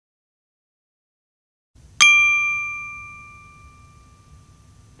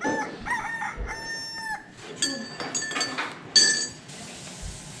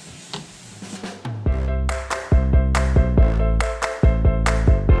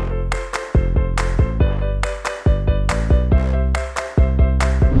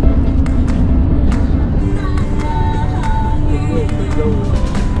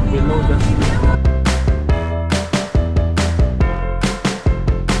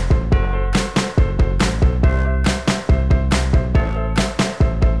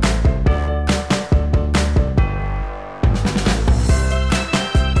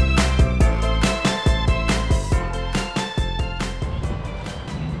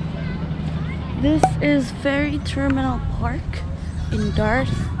This is Ferry Terminal Park in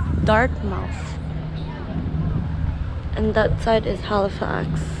Dartmouth. And that side is Halifax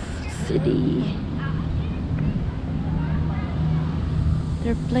City.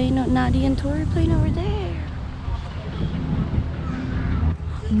 They're playing out Nadia and Tori playing over there.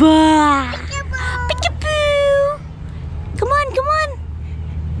 Bah! Peekaboo! Come on, come on!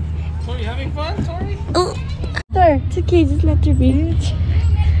 Tori, having fun, Tori? Oh, sorry, it's okay, just let her be.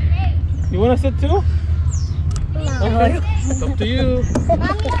 You want to sit too? Okay, it's up to you.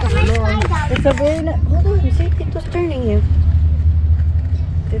 It's a very hold on, you see, it was turning you.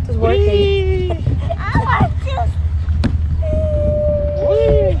 It was working.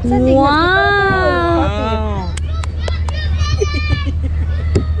 Wow!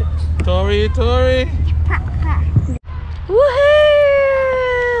 Tori, Tori. Woohoo!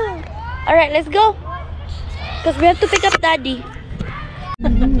 Alright, let's go. Because we have to pick up Daddy.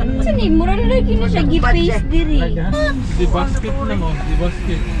 Saan mura na lagi na siya gi-face diri. Di basket na mo, di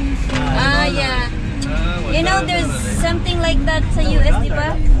basket. Ah, yeah. You know, there's something like that sa US, di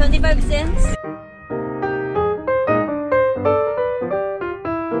ba? 25 cents.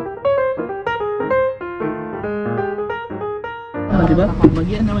 Diba?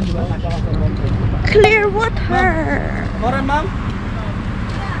 Magian naman, diba? Clear water. Mora, ma'am?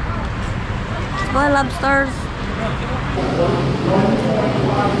 Bye, lobsters.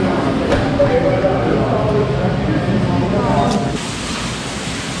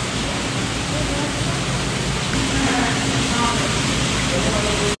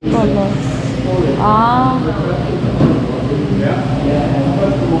 Ah.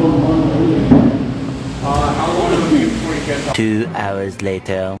 2 hours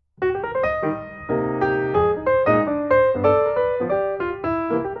later.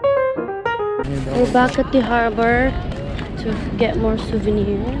 We're back at the harbor to get more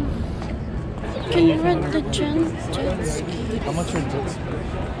souvenirs. Can you rent the jet ski? How much are jet ski?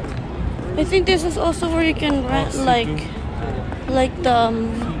 I think this is also where you can rent like the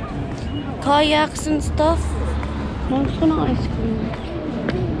kayaks and stuff. No, it's gonna ice cream.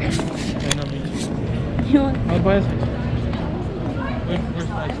 You want I'll buy ice cream. Where's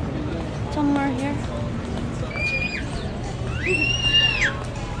the ice cream? somewhere here?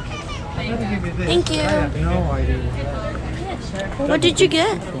 Thank you. I have no idea. What did you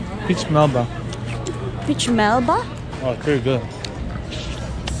get? Peach Melba. Peach Melba? Oh, it's very good.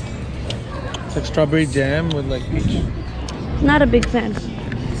 It's like strawberry jam with like peach. Not a big fan.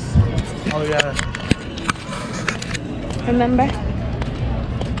 Oh yeah. Remember?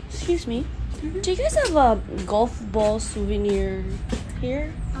 Excuse me. Do you guys have a golf ball souvenir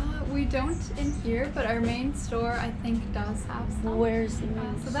here? We don't in here, but our main store I think does have some. Where's the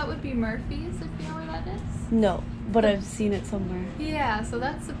main? So that would be Murphy's, if you know where that is. No, but I've seen it somewhere. Yeah, so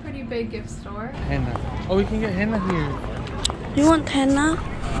that's a pretty big gift store. Henna. Oh, we can get henna here. You want henna?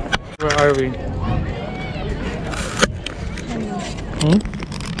 Where are we? Henna. Hmm?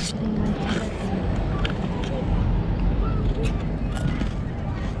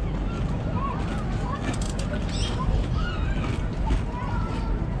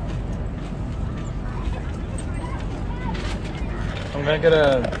 I'm gonna get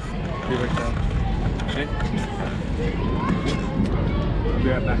a beaver tail. Okay? I'll be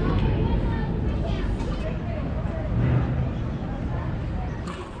right back.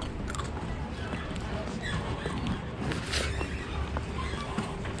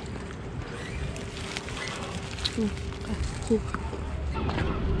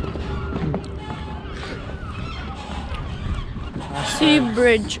 Sea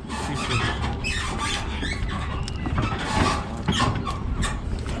bridge.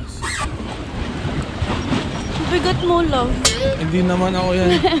 Bigat mo lang. Hindi naman ako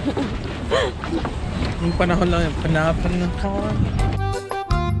yan. Yung panahon lang yan, panapan ng car.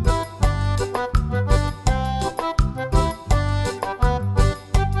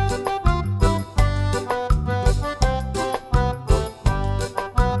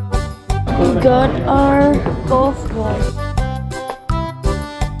 We got our golf ball.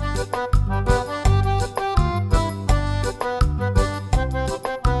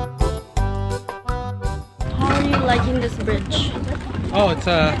 How are you liking this bridge? Oh, it's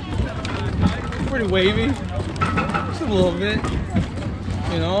pretty wavy. Just a little bit.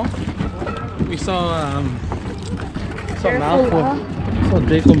 You know? We saw Malfoy. Saw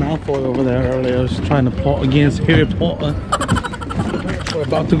Draco Malfoy over there earlier. I was trying to plot against Harry Potter. We're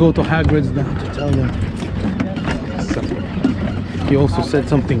about to go to Hagrid's now to tell them. So, he also said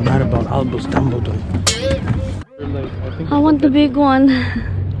something bad about Albus Dumbledore. I want the big one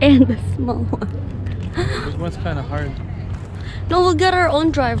and the small one. This one's kind of hard. No, we'll get our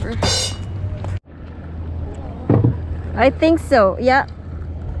own driver. I think so. Yeah.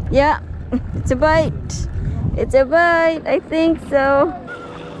 Yeah. It's a bite. It's a bite. I think so.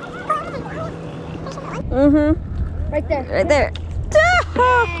 Right there. Right there.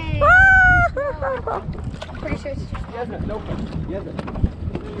 Pretty sure it's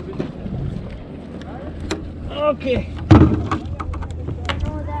Okay.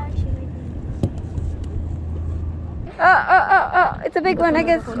 Oh. It's a big one, I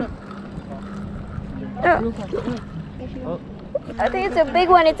guess. Oh. I think it's a big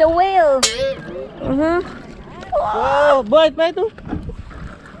one. It's a whale. Oh, bite.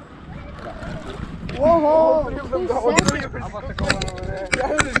 Whoa.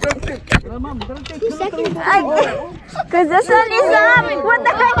 Because the sun is up. What the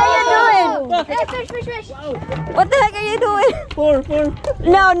heck are you doing? Fish. What the heck are you doing? Four.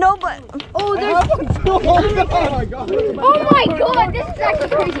 No, but. Oh, there's. Oh my god, this is actually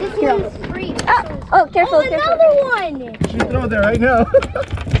crazy. This one's free. Oh, careful. Another one. You throw it there right now.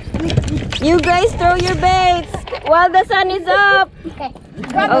 You guys throw your baits while the sun is up. Okay.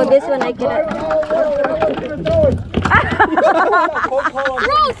 Oh, this one I cannot. Throw.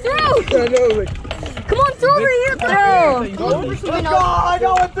 Come on, throw over here. Throw. Let's go! I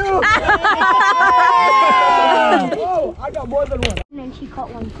got one too! Oh, I got more than one. And then she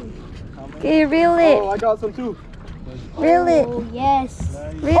caught one too. Okay, reel it. Oh, I got some too. Reel it. Oh, yes.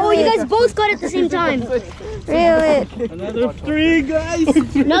 Reel Oh, you it. guys both got it at the same time. Reel it. Another 3, guys!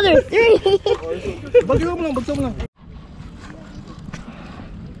 Another 3. Bagsaw mo lang.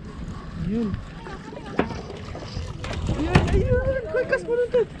 Yun. Ayun. Quickest mo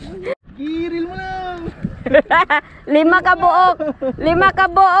nito. Giril mo lang. 5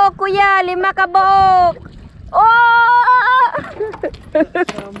 kabuok, kuya. 5 kabuok. Oh!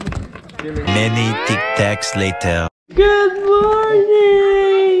 Many tic-tacs later. Good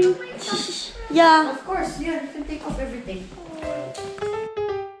morning! Yeah. Of course, yeah, you can take off everything.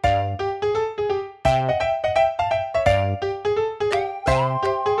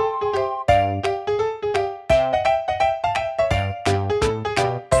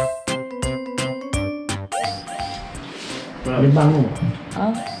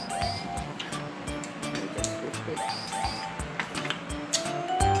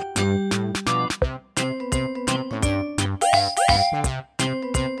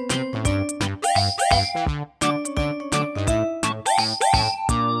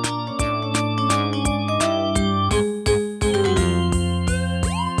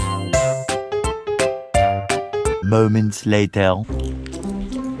 Moments later.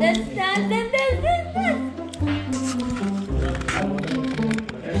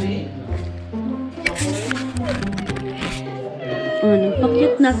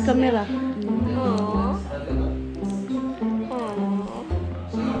 Nagpa-cute na sa camera.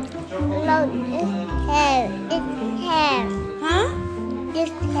 No, it's hair. Huh?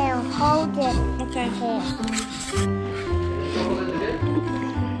 This hair. Hold it. Okay. Hair.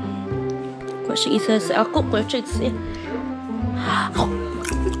 Question isa sa ako. Question isa.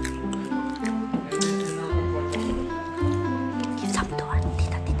 Give some to her.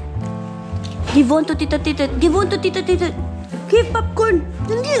 Tita. Give one to tita. Give one to tita. Give popcorn.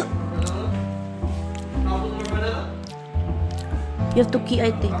 Hindi. You have to key,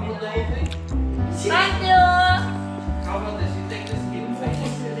 I think. Thank you.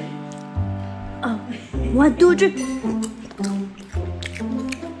 Oh, 1, 2, 3.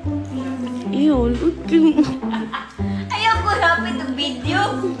 Ew, looking. Ayaw ko hapit ang video.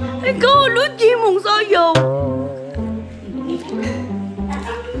 Ikaw, looking mong sayaw.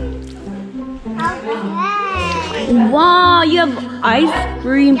 Wow, you have ice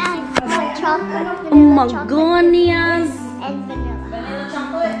cream. Chocolate. Oh my goodness. And vanilla.